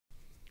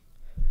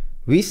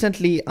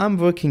Recently, I'm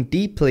working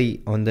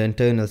deeply on the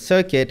internal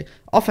circuit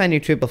of any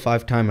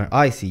 555 timer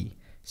IC.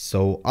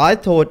 So I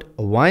thought,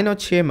 why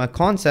not share my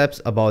concepts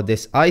about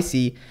this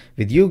IC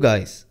with you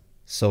guys.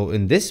 So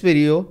in this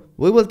video,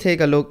 we will take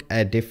a look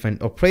at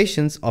different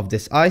operations of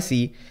this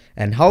IC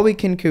and how we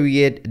can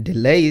create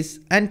delays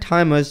and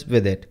timers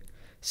with it.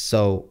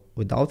 So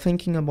without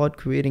thinking about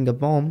creating a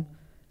bomb,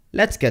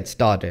 let's get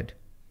started.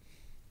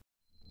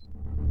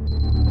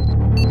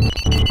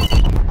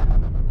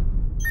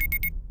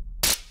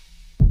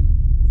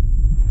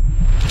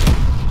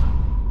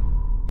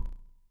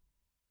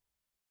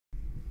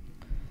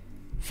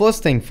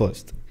 First thing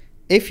first,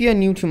 if you are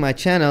new to my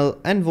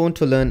channel and want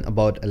to learn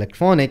about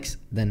electronics,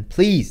 then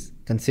please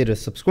consider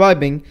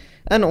subscribing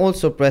and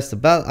also press the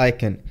bell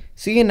icon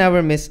so you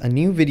never miss a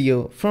new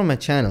video from my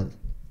channel.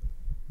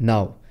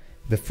 Now,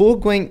 before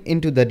going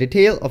into the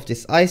detail of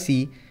this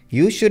IC,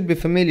 you should be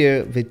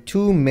familiar with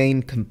two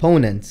main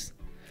components.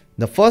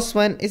 The first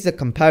one is a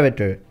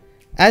comparator.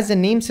 As the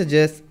name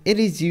suggests, it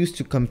is used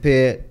to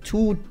compare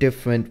two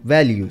different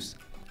values.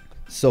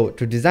 So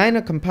to design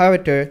a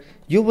comparator,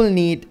 you will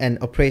need an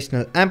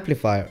operational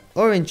amplifier,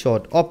 or in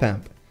short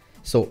op-amp.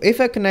 So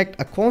if I connect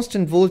a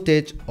constant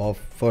voltage of,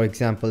 for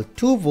example,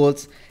 2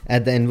 volts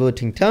at the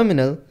inverting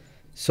terminal,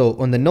 so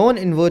on the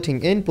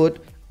non-inverting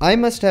input, I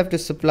must have to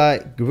supply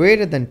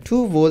greater than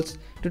 2 volts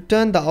to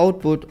turn the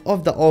output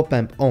of the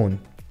op-amp on.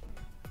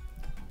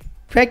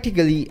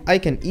 Practically, I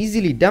can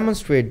easily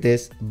demonstrate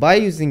this by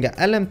using a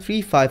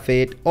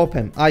LM358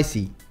 op-amp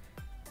IC.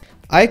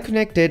 I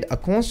connected a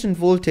constant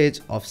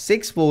voltage of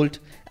 6 volt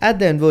at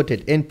the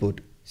inverted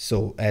input.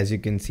 So as you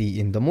can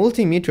see in the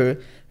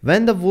multimeter,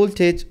 when the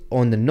voltage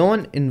on the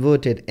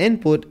non-inverted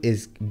input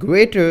is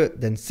greater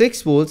than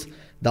 6 volts,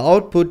 the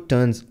output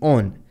turns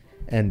on.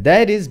 And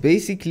that is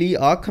basically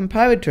our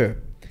comparator.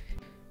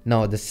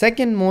 Now the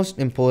second most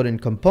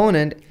important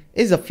component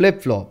is a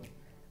flip-flop.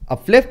 A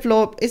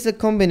flip-flop is a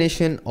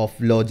combination of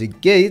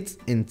logic gates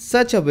in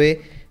such a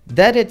way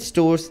that it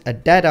stores a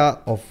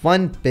data of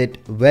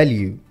 1-bit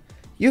value.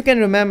 You can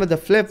remember the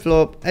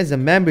flip-flop as a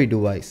memory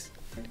device.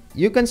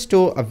 You can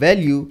store a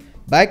value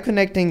by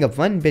connecting a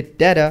 1-bit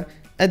data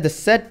at the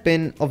set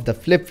pin of the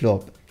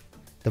flip-flop.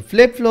 The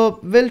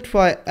flip-flop will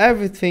try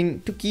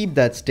everything to keep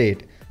that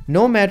state,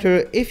 no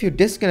matter if you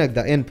disconnect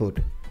the input.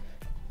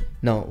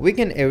 Now we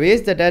can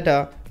erase the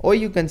data, or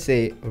you can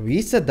say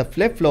reset the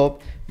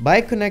flip-flop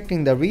by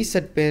connecting the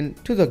reset pin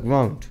to the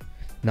ground.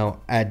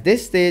 Now at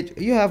this stage,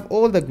 you have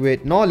all the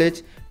great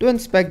knowledge to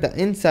inspect the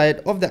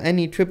inside of the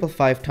any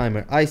 555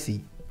 timer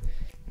IC.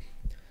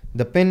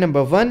 The pin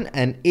number 1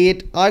 and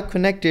 8 are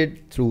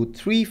connected through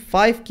 3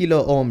 5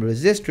 kilo ohm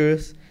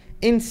resistors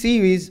in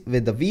series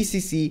with the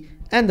VCC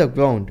and the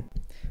ground,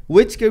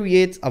 which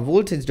creates a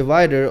voltage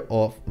divider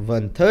of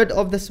 1/3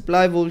 of the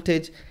supply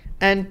voltage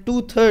and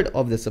 2/3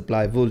 of the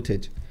supply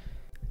voltage.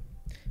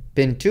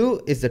 Pin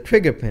 2 is the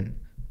trigger pin,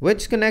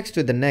 which connects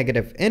to the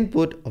negative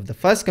input of the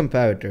first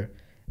comparator,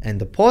 and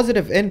the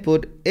positive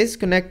input is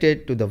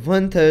connected to the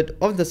 1/3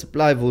 of the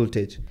supply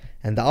voltage,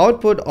 and the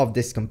output of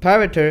this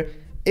comparator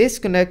is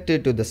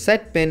connected to the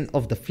set pin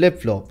of the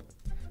flip-flop.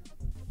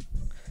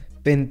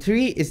 Pin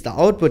 3 is the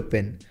output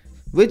pin,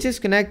 which is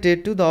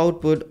connected to the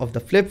output of the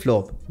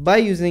flip-flop by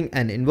using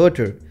an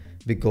inverter,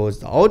 because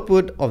the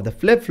output of the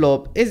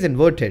flip-flop is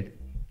inverted.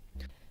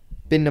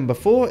 Pin number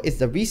 4 is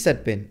the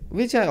reset pin,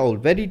 which I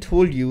already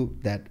told you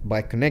that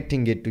by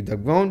connecting it to the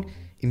ground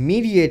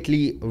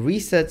immediately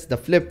resets the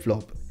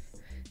flip-flop.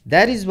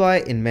 That is why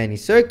in many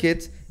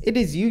circuits it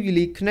is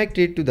usually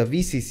connected to the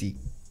VCC.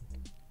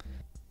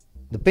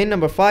 The pin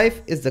number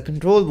 5 is the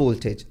control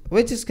voltage,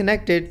 which is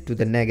connected to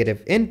the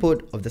negative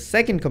input of the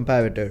second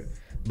comparator,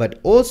 but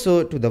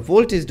also to the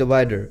voltage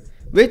divider,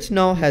 which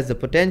now has the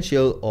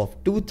potential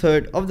of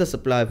 2/3 of the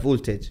supply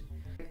voltage.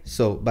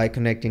 So by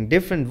connecting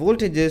different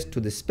voltages to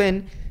this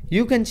pin,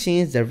 you can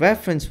change the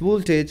reference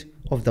voltage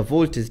of the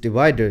voltage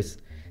dividers.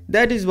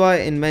 That is why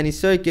in many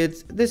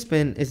circuits this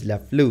pin is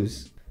left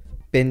loose.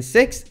 Pin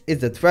 6 is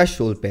the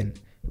threshold pin,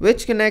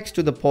 which connects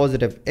to the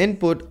positive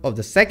input of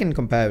the second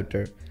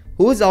comparator,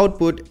 whose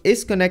output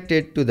is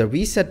connected to the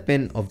reset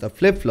pin of the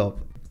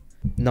flip-flop.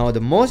 Now the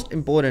most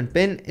important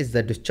pin is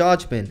the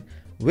discharge pin,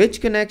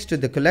 which connects to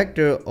the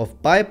collector of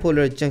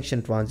bipolar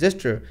junction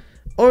transistor,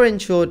 or in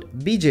short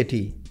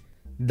BJT.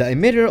 The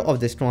emitter of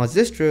this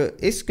transistor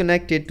is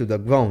connected to the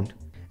ground,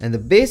 and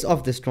the base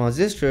of this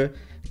transistor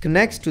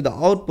connects to the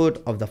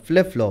output of the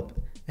flip-flop,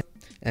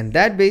 and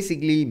that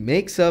basically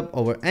makes up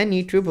our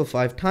any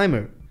 555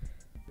 timer.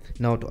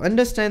 Now to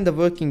understand the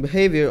working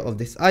behavior of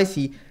this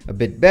IC a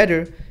bit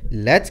better,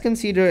 let's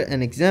consider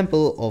an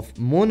example of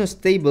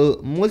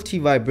monostable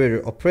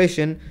multivibrator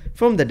operation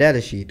from the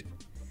datasheet.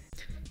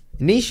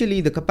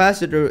 Initially the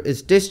capacitor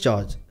is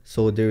discharged,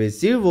 so there is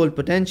 0 volt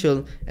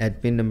potential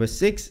at pin number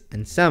 6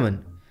 and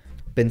 7.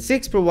 Pin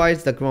 6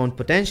 provides the ground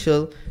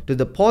potential to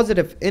the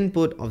positive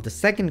input of the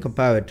second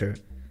comparator.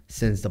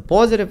 Since the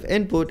positive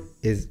input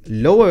is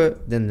lower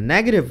than the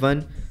negative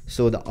one,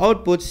 so the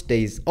output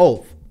stays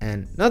off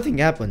and nothing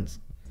happens.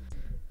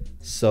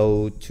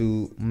 So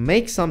to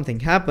make something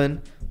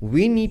happen,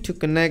 we need to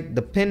connect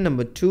the pin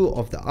number 2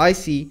 of the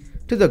IC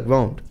to the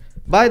ground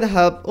by the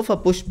help of a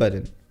push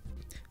button.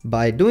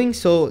 By doing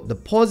so, the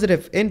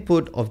positive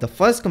input of the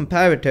first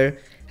comparator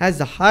has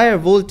a higher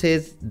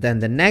voltage than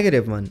the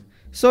negative one,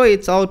 so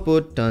its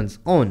output turns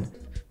on,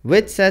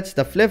 which sets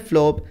the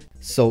flip-flop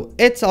so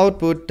its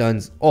output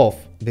turns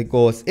off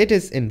because it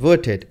is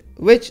inverted,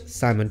 which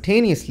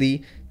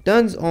simultaneously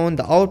turns on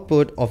the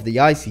output of the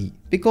IC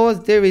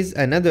because there is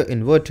another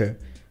inverter,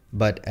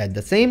 but at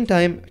the same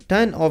time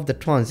turn off the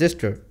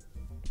transistor.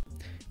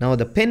 Now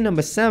the pin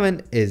number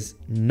 7 is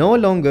no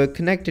longer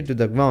connected to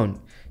the ground,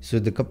 so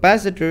the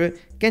capacitor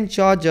can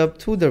charge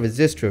up through the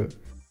resistor.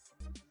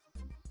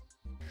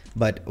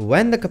 But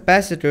when the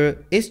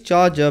capacitor is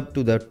charged up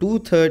to the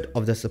 2/3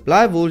 of the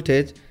supply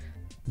voltage,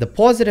 the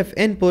positive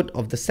input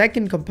of the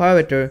second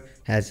comparator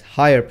has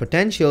higher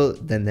potential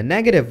than the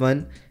negative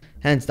one,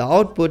 hence the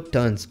output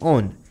turns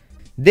on.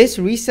 This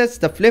resets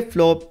the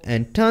flip-flop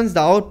and turns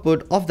the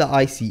output of the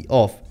IC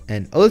off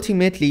and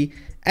ultimately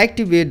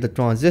activate the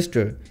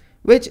transistor,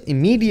 which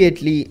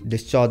immediately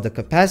discharge the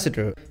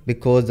capacitor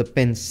because the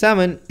pin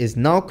 7 is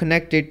now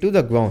connected to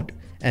the ground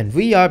and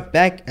we are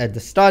back at the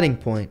starting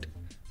point.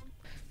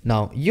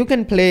 Now you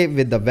can play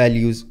with the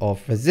values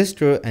of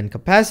resistor and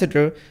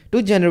capacitor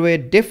to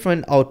generate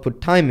different output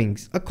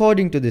timings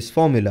according to this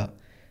formula.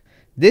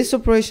 This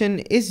operation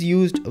is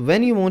used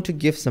when you want to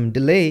give some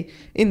delay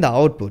in the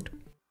output.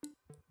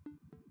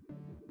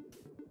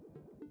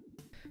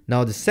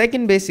 Now the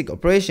second basic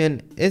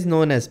operation is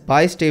known as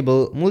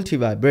bistable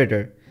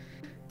multivibrator.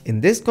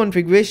 In this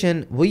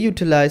configuration, we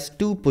utilize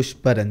two push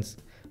buttons,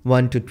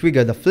 one to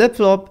trigger the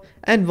flip-flop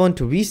and one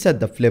to reset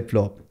the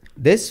flip-flop.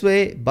 This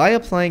way, by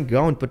applying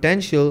ground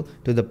potential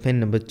to the pin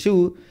number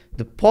 2,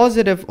 the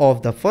positive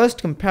of the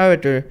first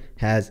comparator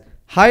has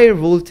higher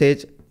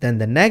voltage than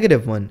the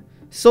negative one,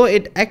 so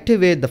it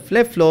activates the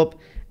flip-flop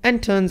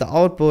and turns the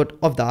output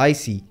of the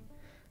IC.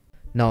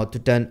 Now to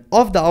turn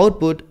off the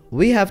output,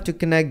 we have to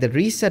connect the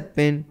reset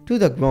pin to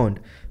the ground,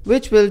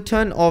 which will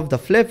turn off the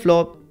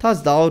flip-flop,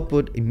 thus the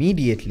output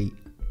immediately.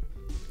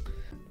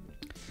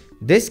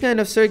 This kind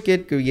of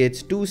circuit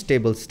creates two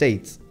stable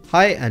states,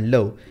 high and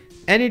low,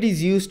 and it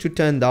is used to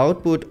turn the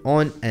output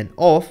on and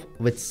off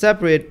with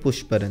separate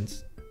push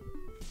buttons.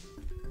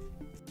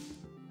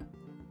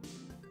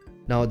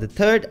 Now the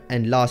third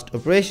and last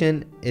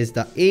operation is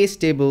the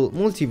astable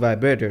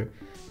multivibrator,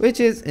 which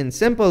is in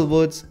simple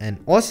words an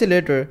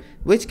oscillator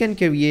which can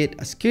create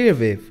a square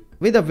wave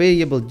with a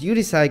variable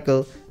duty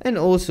cycle and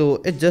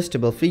also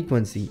adjustable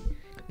frequency.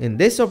 In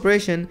this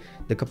operation,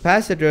 the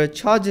capacitor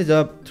charges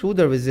up through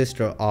the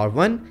resistor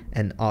R1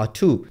 and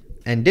R2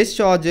 and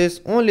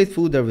discharges only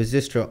through the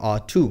resistor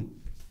R2.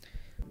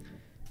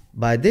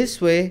 By this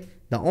way,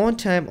 the on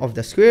time of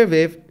the square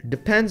wave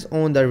depends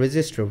on the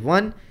resistor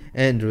 1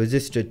 and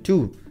resistor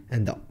 2,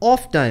 and the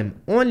off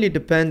time only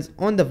depends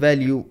on the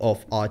value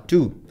of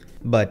R2.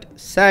 But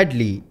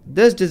sadly,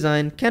 this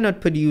design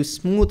cannot produce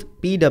smooth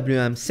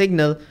PWM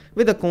signal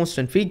with a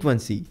constant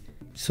frequency.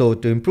 So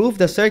to improve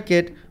the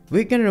circuit,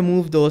 we can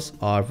remove those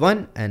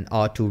R1 and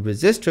R2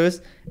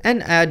 resistors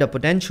and add a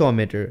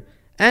potentiometer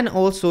and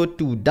also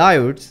two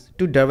diodes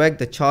to direct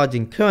the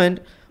charging current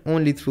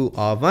only through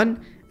R1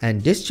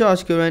 and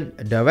discharge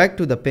current direct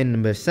to the pin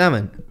number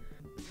 7.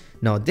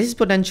 Now this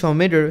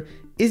potentiometer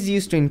is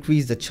used to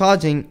increase the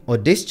charging or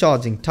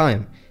discharging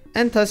time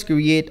and thus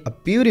create a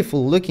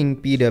beautiful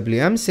looking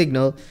PWM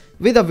signal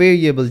with a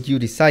variable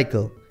duty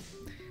cycle.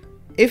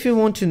 If you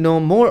want to know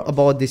more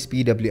about this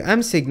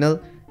PWM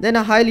signal, then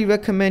I highly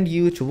recommend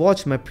you to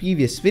watch my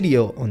previous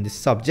video on this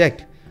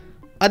subject.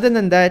 Other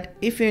than that,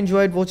 if you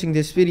enjoyed watching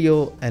this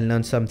video and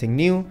learned something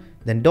new,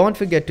 then don't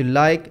forget to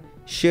like,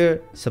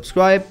 share,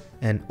 subscribe,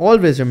 and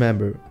always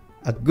remember,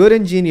 a good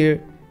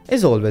engineer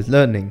is always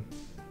learning.